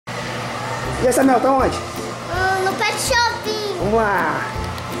E essa Mel, tá onde? No pet shopping. Vamos lá.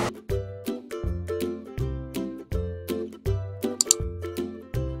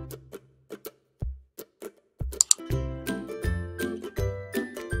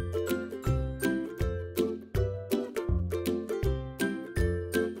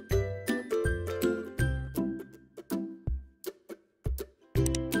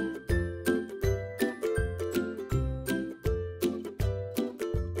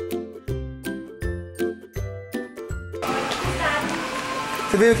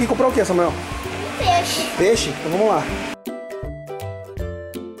 Você veio aqui comprar o que, Samuel? Peixe. Peixe? Então vamos lá.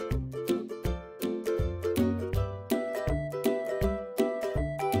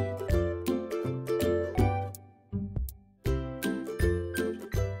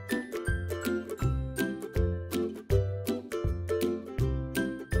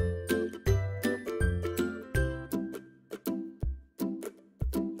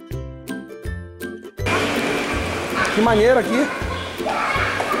 Que maneiro aqui.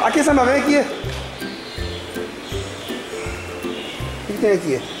 Aqui, Samuel, vem aqui. O que tem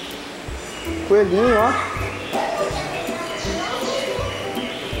aqui? Coelhinho, ó.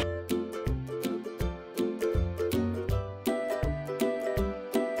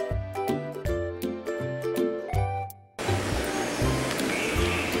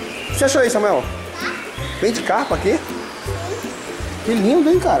 O que você achou aí, Samuel? Vem de carpa aqui? Que lindo,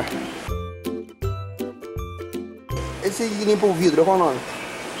 hein, cara? Esse que limpa o vidro, qual é o nome?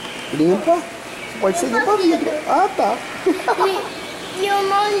 Limpa? Pode ser limpa vidro. Ah, tá. E o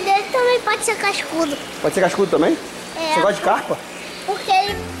nome dele também pode ser cascudo. Pode ser cascudo também? É. Você gosta de carpa? Porque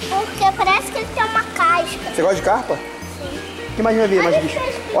parece que ele tem uma casca. Você gosta de carpa? Sim. O que mais vai ver, mais bicho?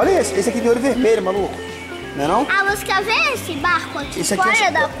 Olha esse aqui tem olho vermelho, maluco. Não é não? Ah, você quer ver esse barco aqui Esse aqui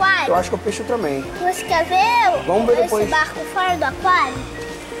fora do aquário? Eu acho que é o peixe também. Você quer ver, Vamos ver depois. esse barco fora do aquário?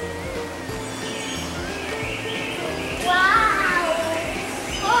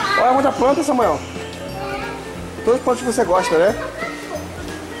 Uau! Olha muita planta, Samuel. Todas as plantas que você gosta, né?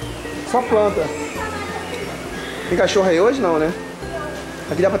 Só planta. Tem cachorro aí hoje? Não, né?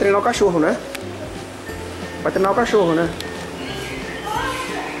 Aqui dá pra treinar o cachorro, né? Vai treinar o cachorro, né?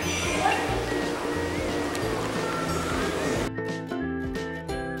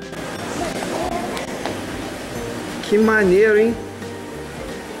 Que maneiro, hein?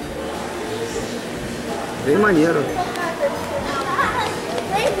 Bem maneiro.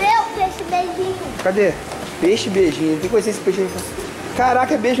 Vem ver o peixe beijinho. Cadê? Peixe beijinho. Tem que conhecer esse peixe aí.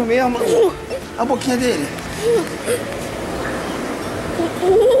 Caraca, é beijo mesmo. Olha a boquinha dele.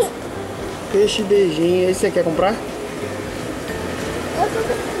 Peixe beijinho. Esse você quer comprar?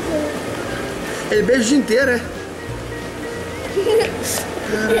 Ele beija o dia inteiro, é?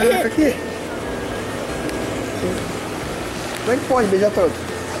 Caraca, aqui. Como é que pode beijar todo?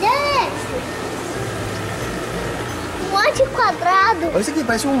 Olha esse. Um monte quadrado. Olha isso aqui,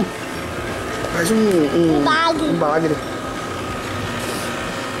 parece um... Parece um bagre. Um bagre.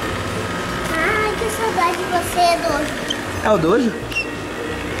 Ai, que saudade de você, Dojo. É o Dojo?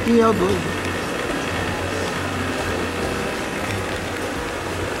 Quem é o Dojo?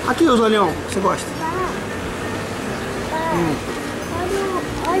 Aqui, os olhão, você gosta?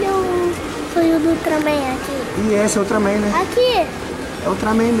 Olha o sonho do Ultraman aqui. E esse é o Ultraman, né? Aqui, É o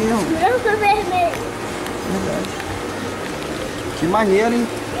Ultraman mesmo. branco e vermelho. Verdade. Que maneiro, hein?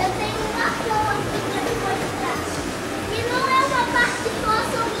 Eu tenho uma cor aqui pra te mostrar. E não é uma parte só,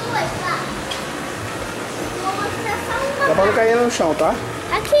 são duas, tá? Vou mostrar só uma Dá pra não parte. cair no chão, tá?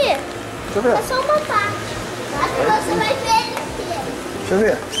 Aqui, Deixa eu ver. é só uma parte. Aqui você vai ver ele inteiro. Deixa eu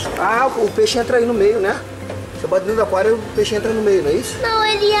ver. Ah, o peixe entra aí no meio, né? Você bota dentro do aquário e o peixe entra no meio, não é isso? Não,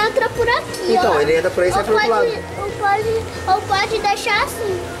 ele entra por aqui, Então, ó. ele entra por aí e sai pro outro lado. Ou pode deixar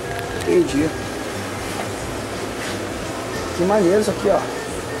assim. Entendi. Que maneiro isso aqui, ó.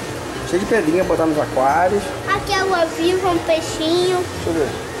 Cheio de pedrinha pra botar nos aquários. Aqui é água viva, um peixinho. Deixa eu ver.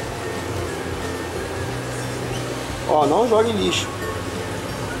 Ó, não jogue lixo.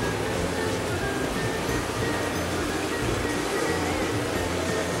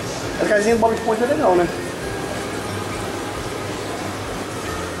 A casinha do Bob de Ponte é legal, né?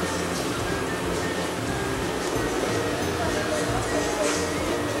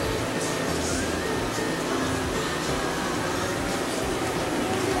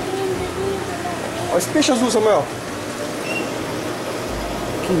 Olha esse peixe azul, Samuel.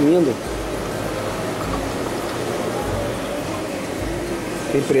 Que lindo.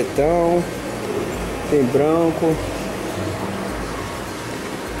 Tem pretão, tem branco.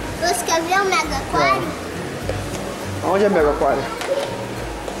 Você quer ver o mega aquário? Onde é o mega aquário?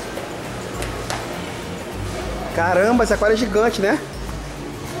 Caramba, esse aquário é gigante, né?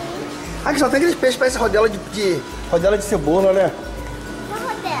 Aqui só tem aqueles peixes, parece rodela rodela de cebola, né? Uma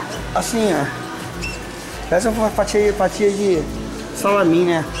rodela. Assim, ó. Parece uma fatia de salamin,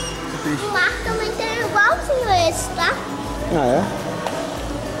 né? O mar também tem igualzinho esse, tá? Ah, é?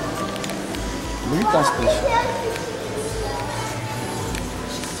 Bonito esse peixe.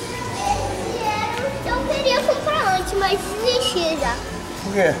 Eu queria comprar antes, mas desisti já.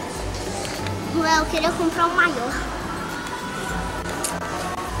 Por quê? Eu queria comprar um maior.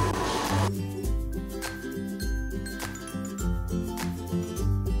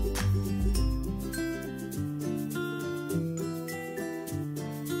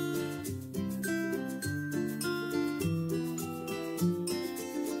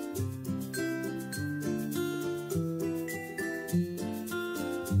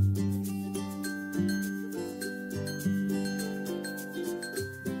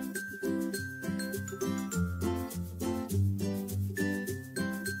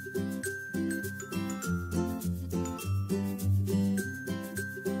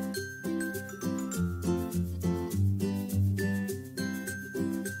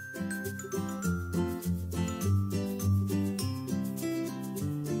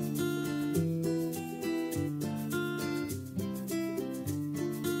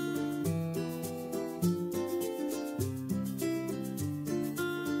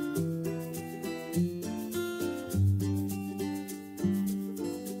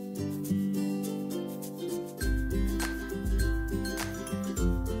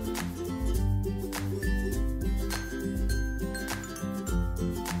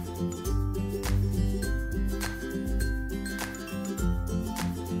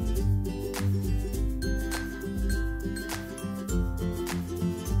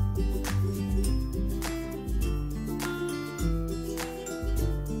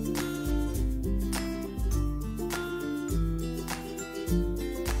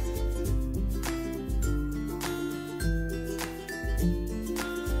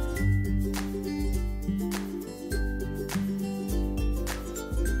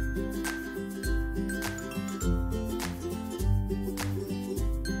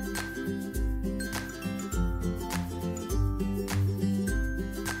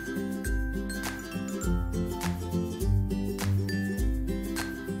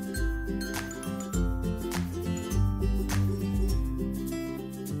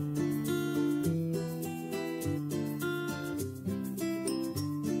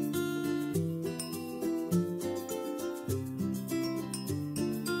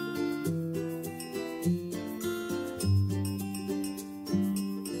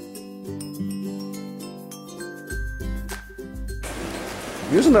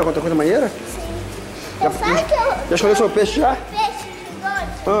 Viu, Samuel, quanta coisa maneira? Sim. Sabe que eu... Já escolheu seu peixe já? Peixe, goste.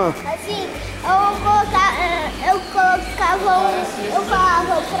 Ah. Assim, eu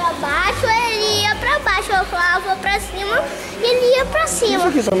falava pra baixo, ele ia pra baixo. Eu falava pra cima, ele ia pra cima. Isso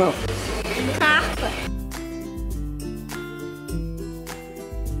aqui, Samuel? Carpa.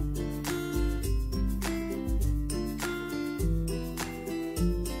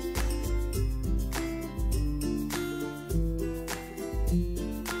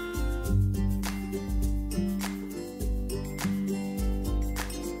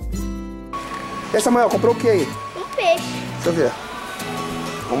 E aí, Samuel, comprou o que aí? Um peixe. Deixa eu ver.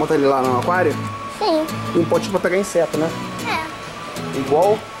 Vamos botar ele lá no aquário? Sim. E um potinho pra pegar inseto, né? É.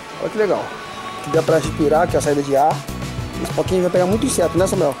 Igual. Olha que legal. Que dá pra respirar, que é a saída de ar. Esse potinho vai pegar muito inseto, né,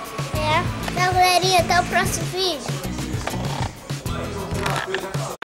 Samuel? É. Então, galerinha, até o próximo vídeo.